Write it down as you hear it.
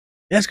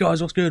Yes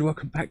guys, what's good?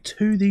 Welcome back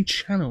to the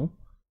channel,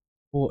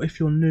 or if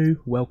you're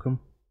new, welcome.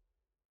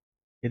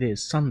 It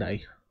is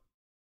Sunday,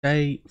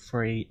 day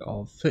 3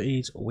 of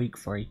Footies week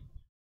 3.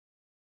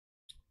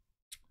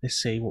 Let's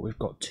see what we've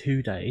got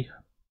today.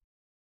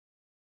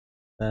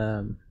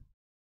 Yeah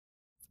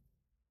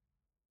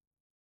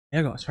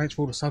guys, thanks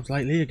for all the subs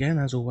lately again,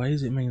 as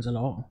always, it means a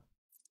lot.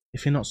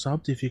 If you're not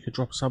subbed, if you could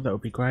drop a sub, that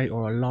would be great,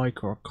 or a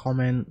like or a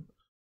comment.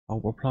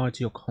 I'll reply to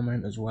your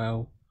comment as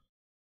well.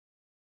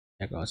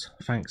 Yeah guys,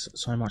 thanks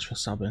so much for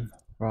subbing.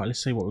 Right,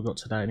 let's see what we've got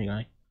today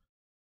anyway.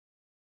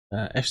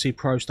 FC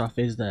Pro stuff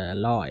is there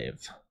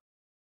live.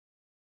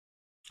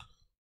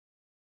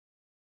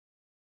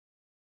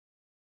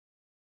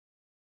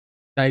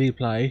 Daily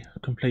play,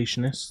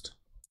 completionist.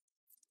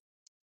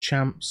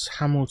 Champs,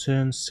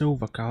 Hamilton,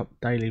 Silver Cup,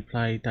 daily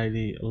play,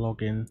 daily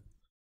login.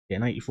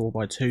 Getting 84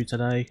 by 2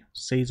 today.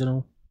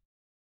 Seasonal.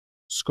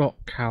 Scott,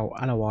 Cal,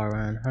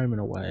 Alawaran, home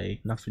and away,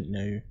 nothing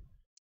new.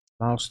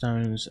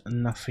 Milestones,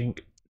 nothing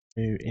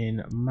new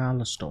in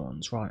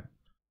milestones. Right.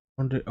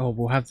 Oh,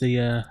 we'll have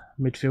the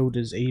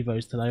midfielders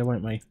EVOs today,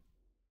 won't we?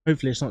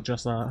 Hopefully it's not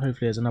just that.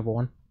 Hopefully there's another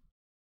one.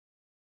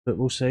 But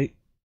we'll see.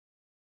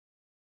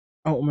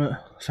 Ultimate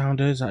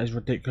Founders, that is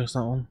ridiculous,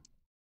 that one.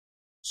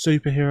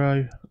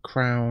 Superhero,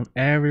 Crown,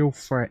 Aerial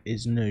Threat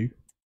is new.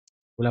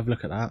 We'll have a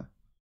look at that.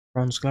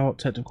 Bronze Glow Up,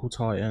 Technical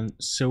Titan,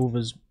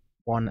 Silvers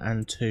 1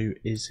 and 2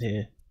 is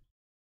here.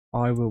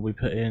 I will be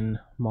putting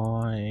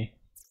my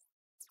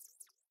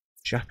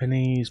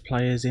Japanese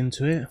players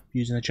into it,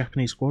 using a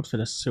Japanese squad for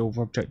the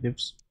silver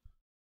objectives.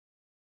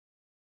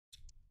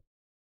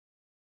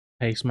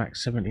 Pace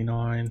max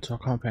 79, so I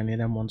can't put any of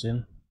them ones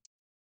in.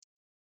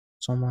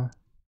 Summer.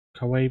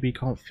 Kawaii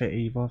can't fit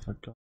either, for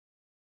God.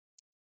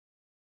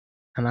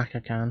 Tanaka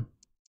can.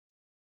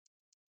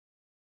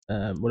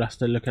 We'll have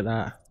to look at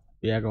that.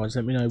 But yeah guys,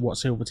 let me know what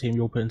silver team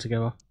you're putting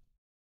together.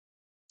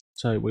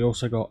 So we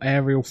also got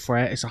Aerial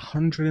Threat. It's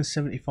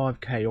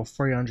 175k or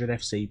 300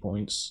 FC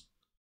points.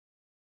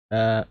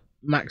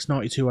 Max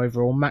 92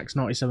 overall, max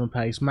 97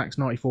 pace, max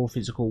 94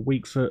 physical,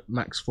 weak foot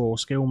max 4,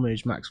 skill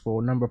moves max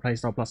 4, number of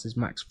playstyle pluses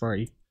max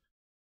 3.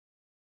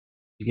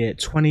 You get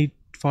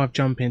 25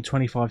 jumping,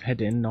 25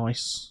 heading,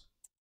 nice.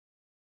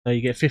 So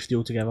you get 50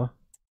 altogether.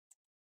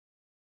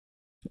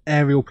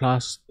 Aerial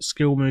plus,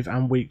 skill move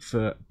and weak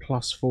foot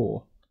plus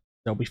 4.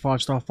 There'll be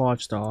 5-star,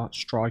 5-star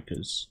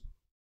strikers.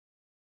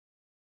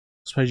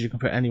 I suppose you can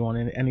put anyone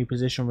in any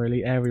position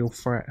really. Aerial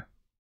threat.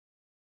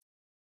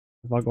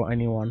 Have I got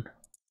anyone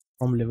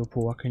from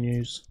Liverpool I can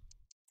use?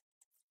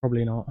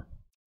 Probably not.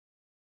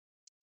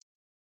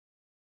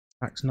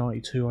 Max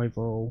 92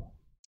 overall.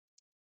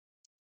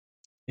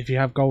 If you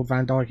have gold,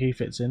 Van Dijk, he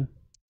fits in.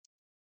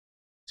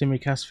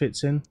 Simicast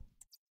fits in.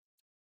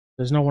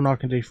 There's no one I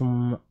can do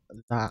from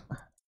that.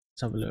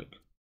 Let's have a look.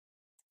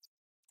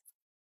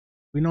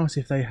 It'd be nice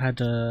if they had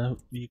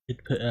you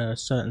could put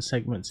certain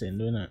segments in,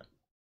 wouldn't it?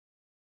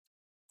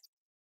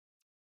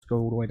 Go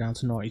all the way down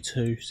to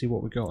 92, see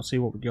what we got,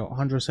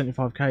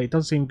 175k. It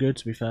does seem good,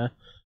 to be fair.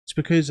 It's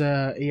because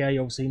EA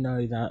obviously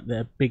know that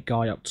their big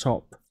guy up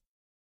top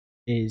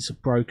is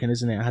broken,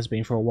 isn't it? It has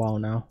been for a while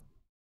now.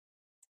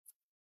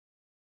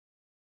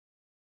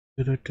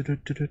 I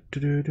think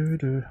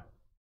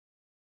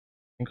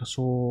I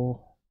saw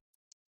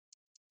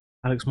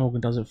Alex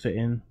Morgan doesn't fit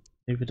in,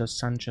 neither does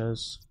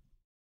Sanchez.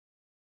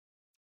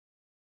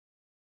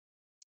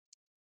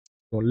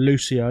 Or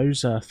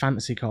Lucio's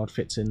fantasy card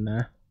fits in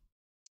there.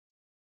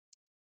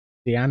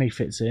 Diani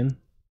fits in.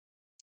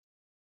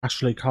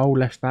 Ashley Cole,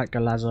 left back,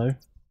 Galazzo.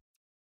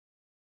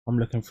 I'm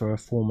looking for a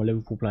former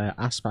Liverpool player.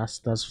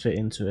 Aspas does fit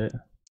into it.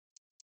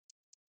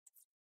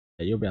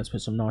 Yeah, you'll be able to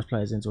put some nice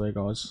players into it,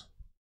 guys.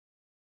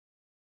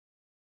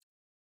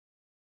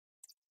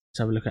 Let's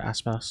have a look at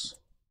Aspas.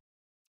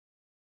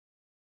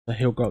 So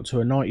he'll go up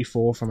to a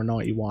 94 from a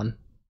 91.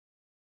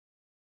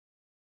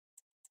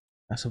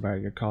 That's a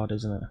very good card,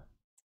 isn't it?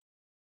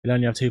 He'll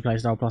only have 2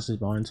 playstyle pluses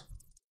behind.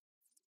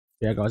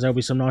 Yeah, guys, there'll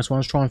be some nice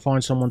ones. Try and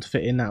find someone to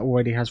fit in that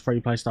already has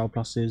 3 playstyle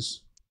pluses.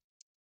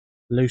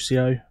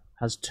 Lucio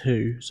has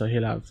 2, so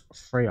he'll have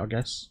 3, I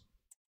guess.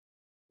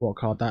 What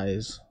card that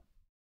is.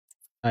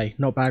 Hey,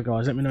 not bad,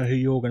 guys. Let me know who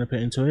you're going to put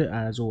into it,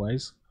 as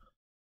always.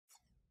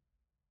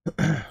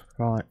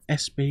 Right,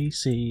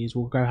 SBCs.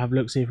 We'll go have a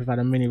look, see if we've had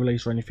a mini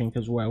release or anything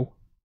as well.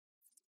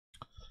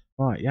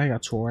 Right, Yaya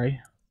Toure.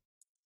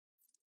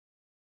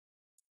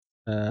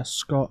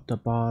 Scott,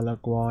 Dybala,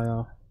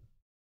 Guaya.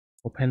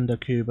 Openda,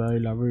 Kubo,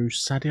 LaRue,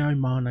 Sadio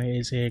Mane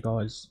is here,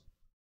 guys.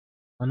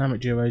 Dynamic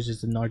duos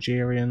is the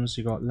Nigerians.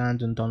 You got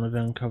Landon,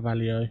 Donovan,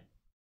 Carvalho.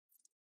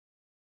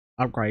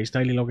 Upgrades,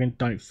 daily login,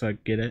 don't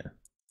forget it.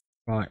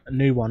 Right, a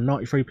new one,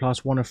 93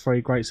 plus, 1 of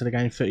 3, greats of the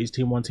game, 30s,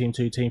 team 1, team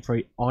 2, team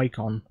 3,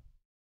 icon.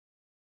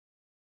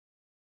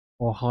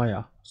 Or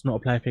higher. It's not a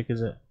player pick,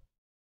 is it?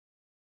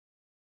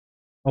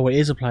 Oh, it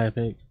is a player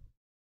pick.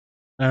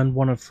 And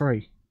 1 of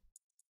 3.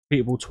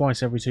 Beatable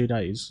twice every 2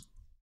 days.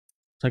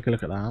 Take a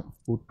look at that.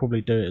 We'll probably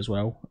do it as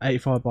well.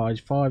 85 by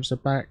 5s are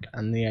back,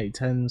 and the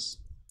 810s.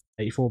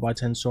 84 by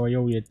 10, sorry,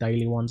 all your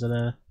daily ones are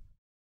there.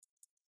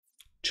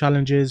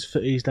 Challenges,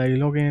 Footies Daily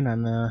Login,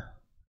 and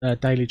the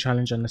Daily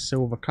Challenge and the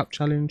Silver Cup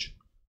Challenge.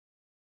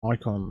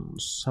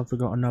 Icons. Have we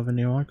got another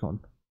new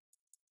icon?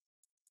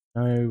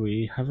 No,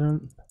 we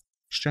haven't.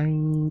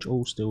 Exchange,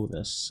 all still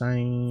the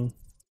same.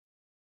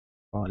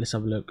 Right, let's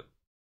have a look.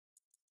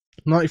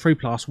 93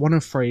 plus, 1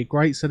 of 3,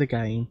 greats of the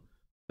game.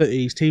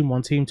 Footies, Team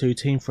 1, Team 2,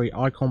 Team 3,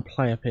 icon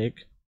player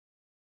pick.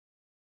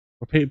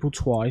 Repeatable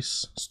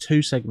twice, it's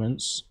 2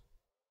 segments.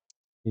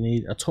 You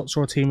need a tots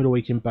or a team of the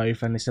week in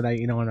both, and it's an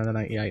 89 and an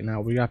 88 now.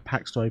 We have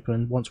packs to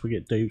open. Once we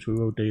get duped, we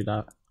will do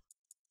that.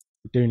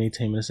 We do need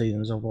team of the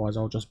seasons, otherwise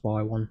I'll just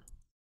buy one.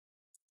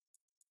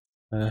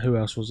 Who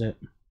else was it?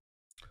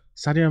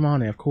 Sadio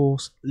Mane, of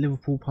course.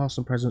 Liverpool past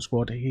and present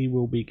squad. He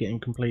will be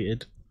getting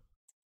completed.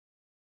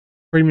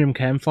 Premium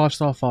Chem,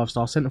 5-star,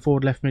 5-star. Centre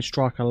forward, left mid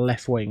striker,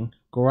 left wing.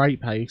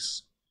 Great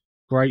pace.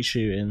 Great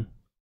shooting.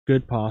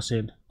 Good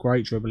passing.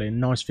 Great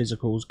dribbling. Nice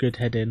physicals. Good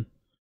heading.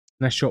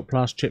 Finesse shot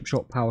plus, chip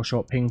shot, power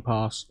shot, ping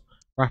pass,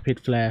 rapid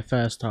flare,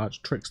 first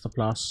touch, trickster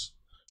plus,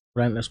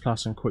 relentless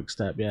plus, and quick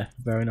step. Yeah,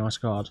 very nice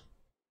card.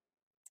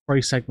 3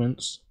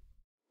 segments.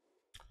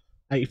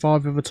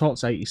 85 with a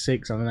tots,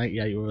 86, and an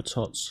 88 with a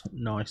tots.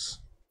 Nice.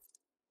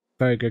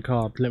 Very good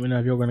card. Let me know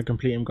if you're going to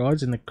complete him,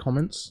 guys, in the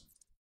comments.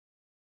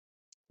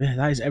 Yeah,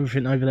 that is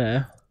everything over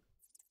there.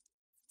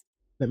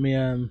 Let me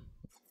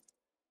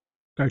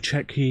go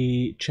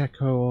checky.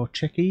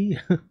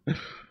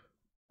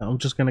 I'm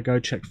just going to go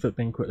check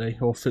Footbin quickly,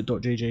 or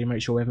foot.gg,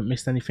 make sure we haven't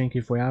missed anything.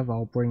 If we have,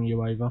 I'll bring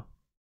you over.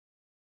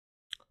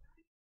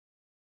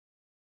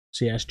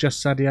 So yeah, it's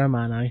just Sadio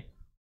Mane.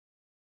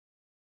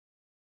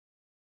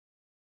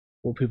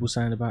 What are people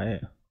saying about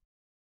it?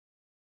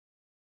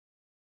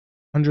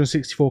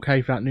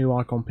 164k for that new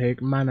icon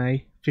pick.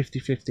 Mane,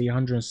 50-50,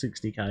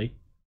 160k.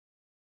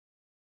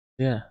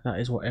 Yeah, that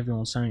is what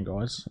everyone's saying,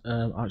 guys.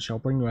 Actually, I'll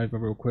bring you over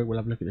real quick. We'll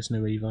have a look at this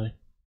new EVO.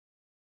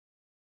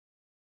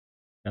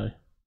 Go.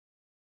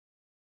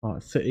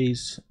 Alright,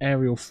 footies,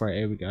 aerial threat,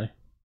 here we go.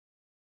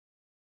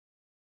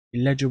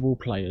 Illegible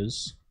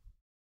players.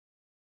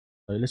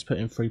 So let's put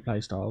in 3 play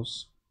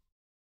styles.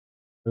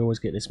 We always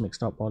get this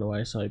mixed up, by the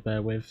way, so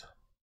bear with.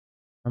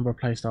 Number of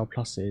playstyle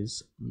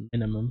pluses,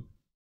 minimum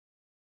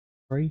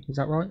 3, is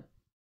that right?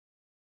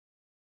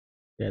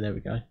 Yeah, there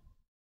we go.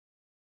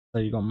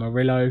 So you got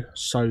Murillo,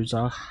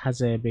 Souza,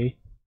 Hazerbi,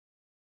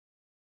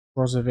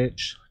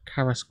 Brozovic,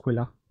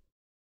 Carrasquilla,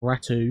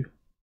 Ratu,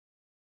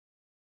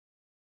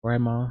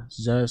 Bremer,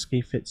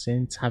 Zersky fits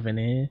in,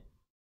 Tavernier,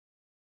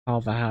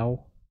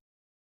 Carvajal.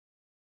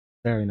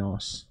 Very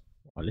nice.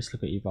 Right, let's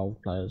look at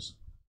evolved players.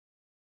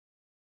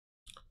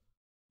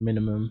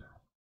 Minimum.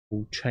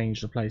 We'll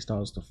change the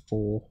playstyles to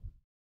 4.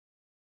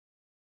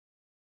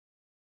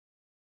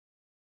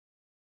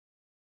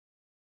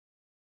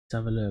 Let's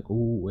have a look.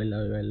 Oh,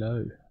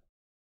 hello.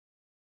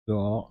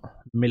 Got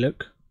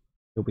Miluk.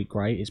 He'll be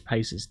great. His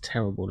pace is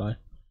terrible though.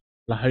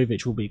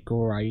 Blahovic will be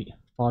great.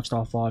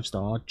 5-star,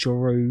 5-star.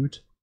 Giroud.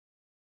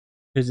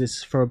 Because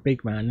it's for a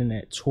big man, isn't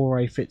it?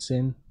 Torre fits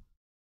in.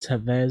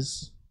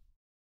 Tevez.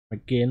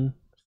 McGinn.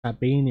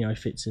 Fabinho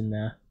fits in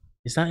there.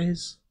 Is that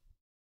his?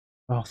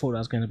 Oh, I thought that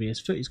was going to be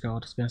his footies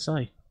card. I was going to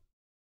say.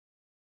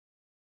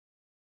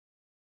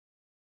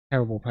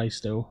 Terrible pace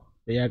still.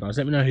 But yeah, guys,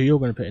 let me know who you're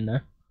going to put in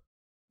there.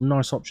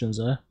 Nice options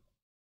there.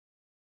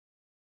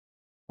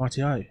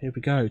 Rightio, here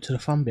we go to the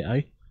fun bit,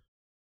 eh?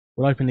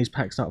 We'll open these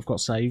packs that I've got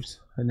saved,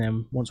 and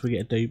then once we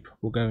get a dupe,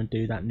 we'll go and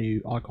do that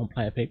new icon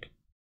player pick.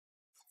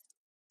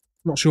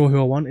 Not sure who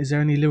I want. Is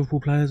there any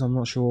Liverpool players? I'm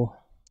not sure.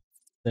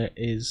 There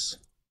is.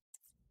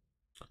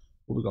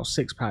 Well, we've got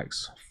 6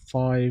 packs,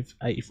 5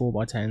 84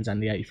 by 10s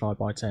and the 85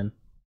 by 10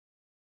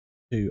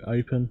 to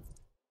open.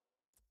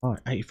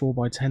 Alright, 84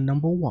 by 10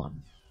 number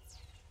 1.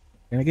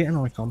 Gonna get an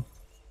icon.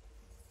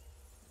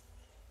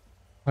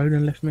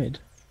 Poland left mid.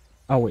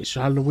 Oh, it's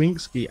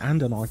Lewinsky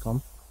and an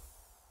icon.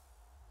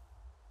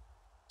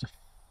 It's a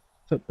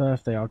foot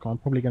birthday icon.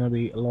 Probably going to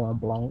be Laurent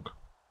Blanc.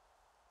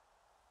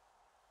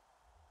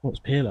 Oh,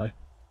 it's Pirlo.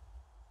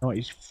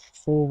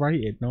 94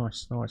 rated.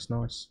 Nice.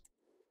 Nice.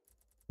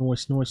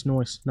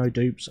 No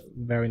dupes.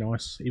 Very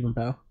nice. Even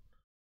better.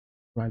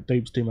 Right,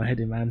 dupes do my head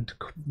in, man.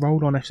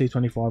 Rolled on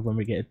FC25 when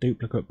we get a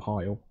duplicate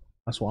pile.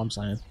 That's what I'm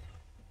saying.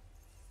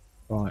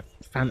 Right,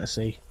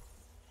 fantasy.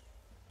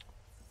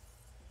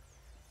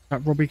 Is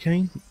that Robbie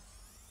Keane?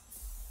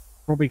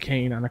 Robbie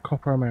Keane and a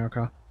Copa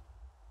America.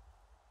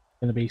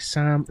 Going to be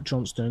Sam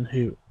Johnston,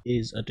 who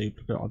is a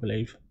duplicate, I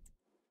believe.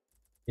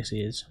 Yes,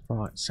 he is.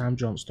 Right, Sam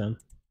Johnston.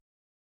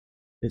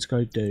 Let's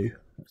go do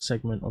a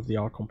segment of the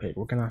icon pick.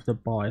 We're going to have to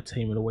buy a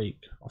team of the week,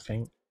 I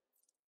think.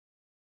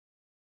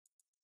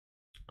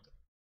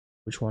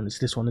 Which one? It's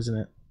this one, isn't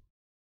it?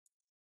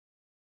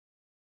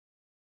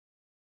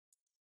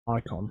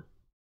 Icon.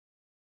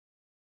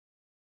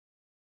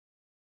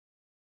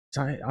 Is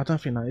that it? I don't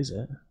think that is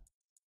it.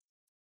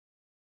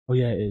 Oh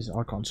yeah, it is.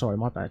 Icon. Sorry,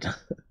 my bad.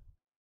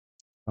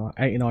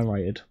 89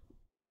 rated.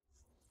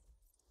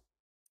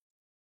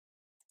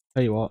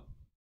 Tell you what,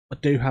 I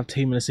do have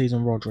team of the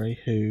season Rodri,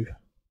 who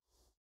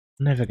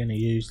I'm never going to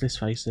use, let's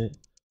face it.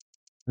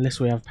 Unless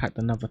we have packed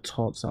another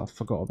tots that I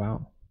forgot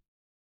about.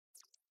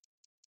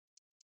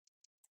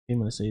 Team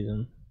of the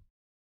season.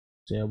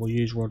 So yeah, we'll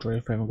use Rodri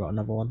if we haven't got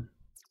another one.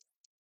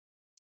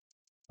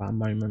 About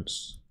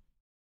moments.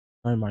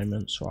 No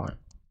moments, right.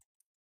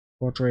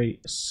 Rodri,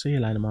 see you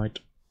later, mate.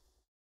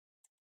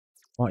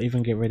 Might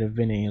even get rid of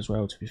Vinny as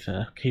well, to be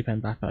fair. Keep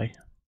Mbappe.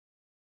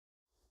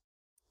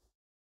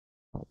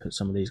 I'll put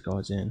some of these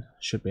guys in.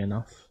 Should be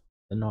enough.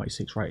 The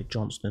 96 rated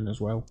Johnston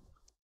as well.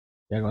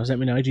 Yeah, guys, let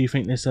me know. Do you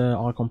think this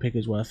icon pick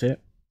is worth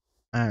it?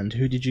 And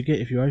who did you get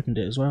if you opened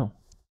it as well?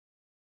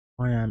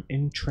 I am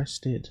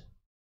interested.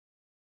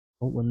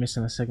 Oh, we're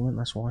missing a segment,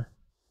 that's why.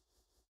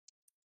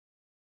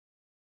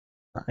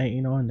 At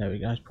 89, there we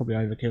go. It's probably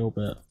overkill,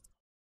 but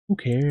who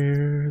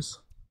cares?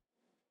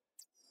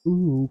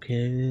 Who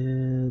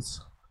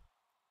cares?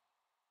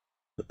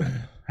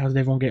 How did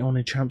everyone get on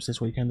in champs this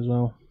weekend as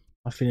well?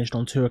 I finished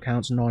on 2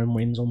 accounts, 9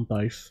 wins on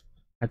both.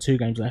 Had 2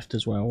 games left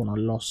as well, and I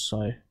lost,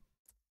 so...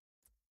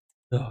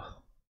 Ugh.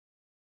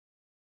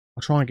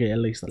 I'll try and get at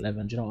least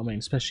 11, do you know what I mean?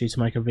 Especially to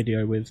make a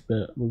video with,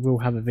 but we will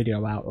have a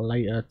video out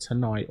later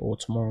tonight or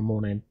tomorrow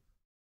morning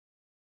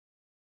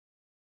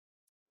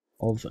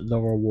of the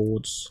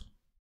rewards.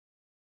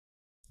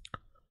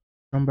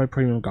 Jumbo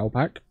Premium Gold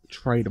Pack,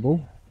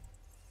 tradable.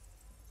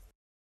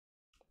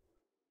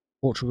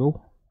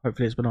 Portugal,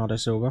 hopefully it's Bernardo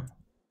Silva.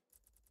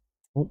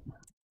 Oh,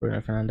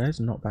 Bruno Fernandes,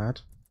 not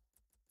bad.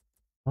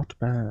 Not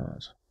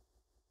bad.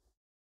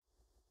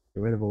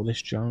 Get rid of all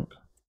this junk.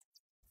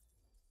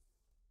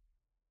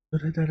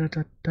 Right,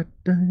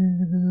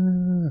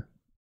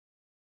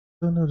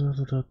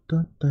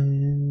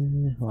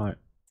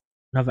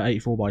 another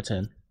 84 by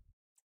 10.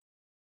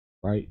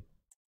 Right.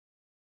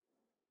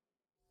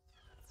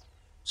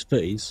 It's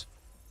footies.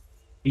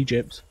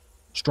 Egypt.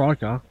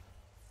 Striker.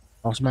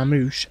 That's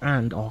Mamouche.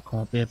 And, oh, come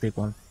on, be a big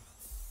one.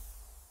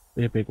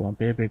 Be a big one,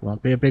 be a big one,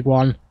 be a big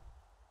one.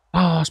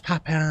 Oh, it's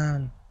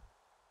Papan.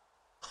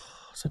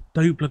 It's a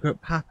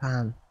duplicate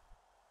Papan.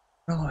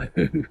 No.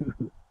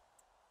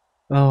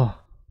 Oh.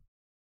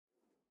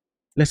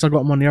 Unless I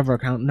got him on the other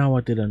account. No,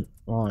 I didn't.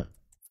 Right.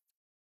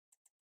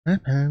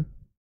 Papan.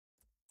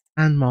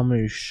 And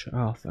Mamouche.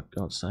 Oh, for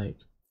God's sake.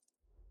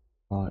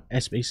 Right,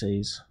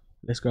 SBCs.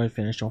 Let's go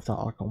finish off that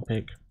icon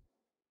pick.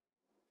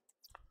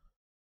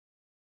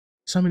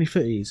 So many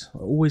footies. I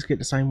always get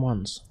the same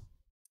ones.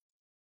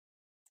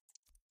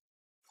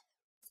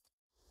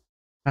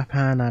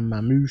 Papan and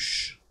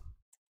Mamouche.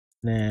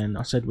 Then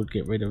I said we'd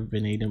get rid of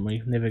Vinny, didn't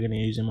we? Never going to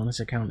use him on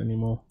this account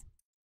anymore.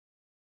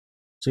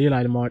 See you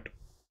later, Mike.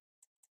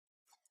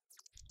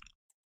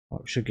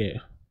 Oh, should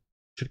get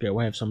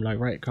away with some low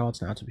rated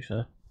cards now, to be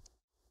fair.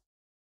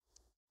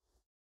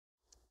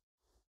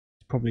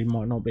 Probably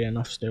might not be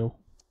enough still.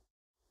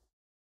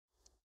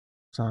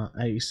 So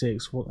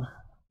 86. What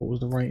was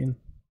the rating?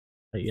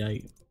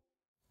 88.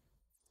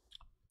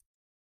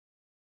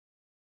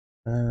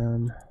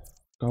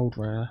 Gold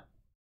rare.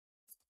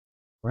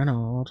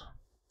 Renard.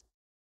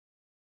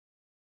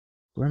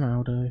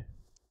 Ronaldo.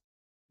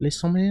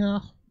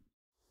 Lisomir.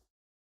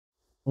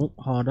 Oh,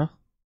 harder.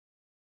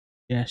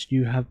 Yes,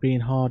 you have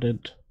been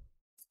hardened.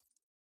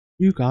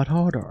 You got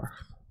harder.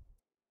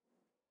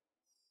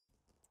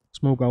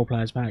 Small goal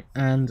players back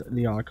and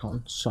the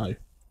icon. So,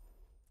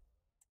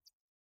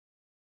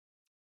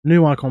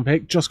 new icon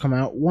pick just come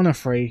out. 1 of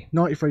 3,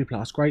 93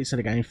 plus. Great set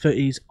of game.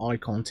 Footies,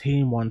 icon,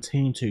 team 1,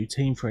 team 2,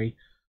 team 3.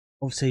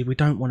 Obviously, we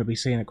don't want to be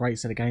seeing a great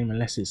set of game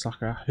unless it's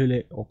like a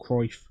Hullet or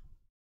Cruyff.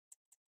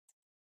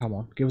 Come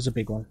on, give us a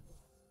big one.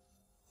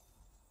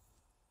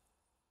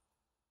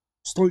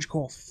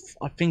 Stoichkov,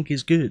 I think,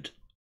 is good.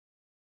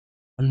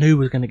 I knew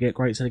we were going to get a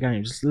great set of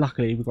games.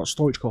 Luckily, we've got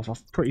Stoichkov. I'm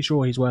pretty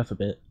sure he's worth a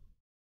bit.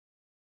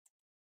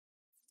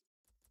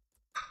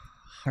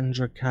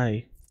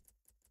 100k.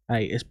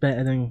 Hey, it's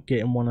better than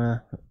getting one of...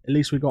 At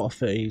least we got a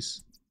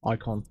 30s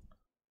icon.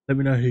 Let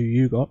me know who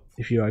you got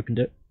if you opened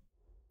it.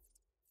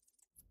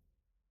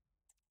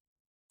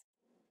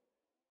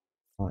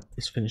 Right,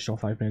 let's finish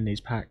off opening these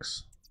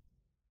packs.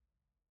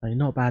 Hey,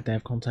 not a bad day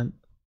of content.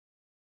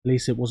 At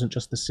least it wasn't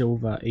just the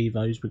silver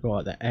EVOs. We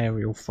got the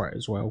aerial threat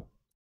as well.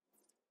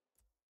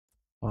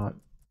 Right.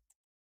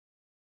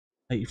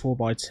 84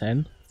 by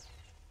 10.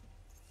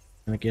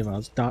 Gonna give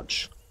us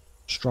Dutch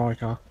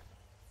striker.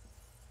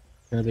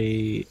 Gonna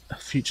be a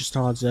future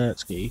star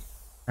Zertsky,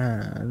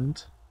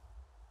 and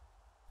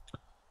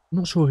I'm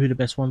not sure who the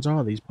best ones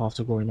are. These Path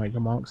to Glory make the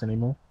marks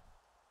anymore.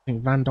 I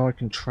think Van Dijk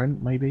and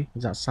Trent maybe.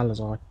 Is that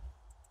Salazar?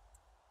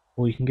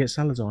 Or you can get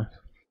Salazar,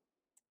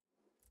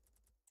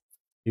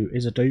 who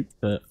is a dupe,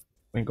 but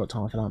we ain't got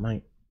time for that,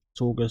 mate.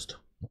 It's August.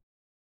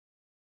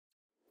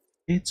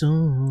 It's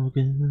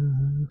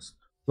August.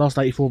 Last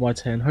 84 by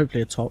 10.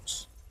 Hopefully a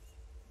tops.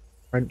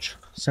 French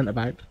centre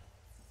back.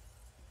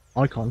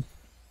 Icon.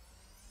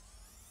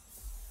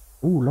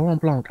 Ooh,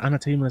 Laurent Blanc and a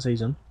team of the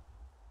season.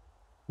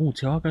 Ooh,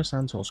 Thiago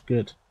Santos,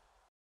 good.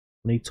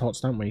 We need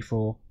tots, don't we,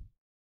 for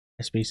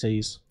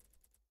SBCs.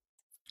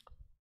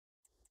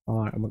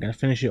 Alright, and we're going to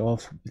finish it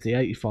off with the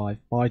 85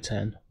 by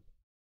 10.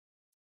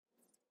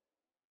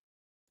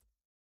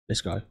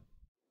 Let's go.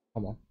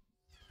 Come on.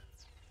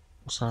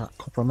 What's that?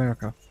 Copa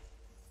America.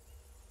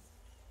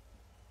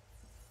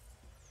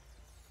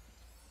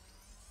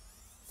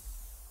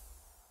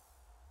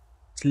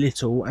 It's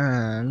little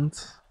and...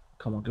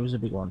 Come on, give us a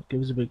big one.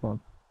 Give us a big one.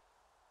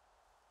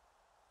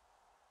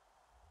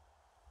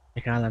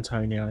 Miguel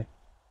Antonio.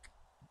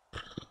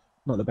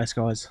 Not the best,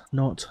 guys.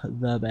 Not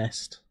the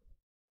best.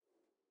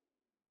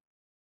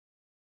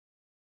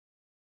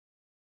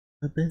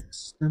 The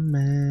best a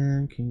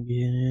man can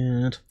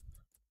get.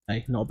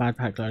 Hey, not a bad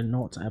pack though.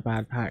 Not a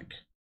bad pack.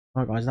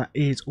 Alright guys, that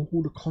is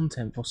all the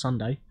content for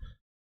Sunday.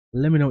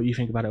 Let me know what you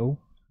think about it all.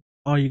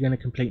 Are you going to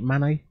complete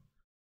Mane?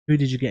 Who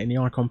did you get in the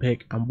icon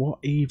pick? And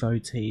what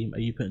EVO team are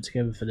you putting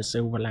together for the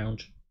Silver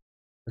Lounge?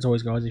 As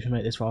always guys, if you made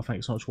it this far,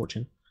 thanks so much for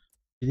watching.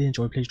 If you did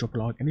enjoy, please drop a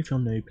like. And if you're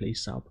new,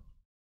 please sub.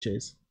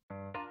 Cheers.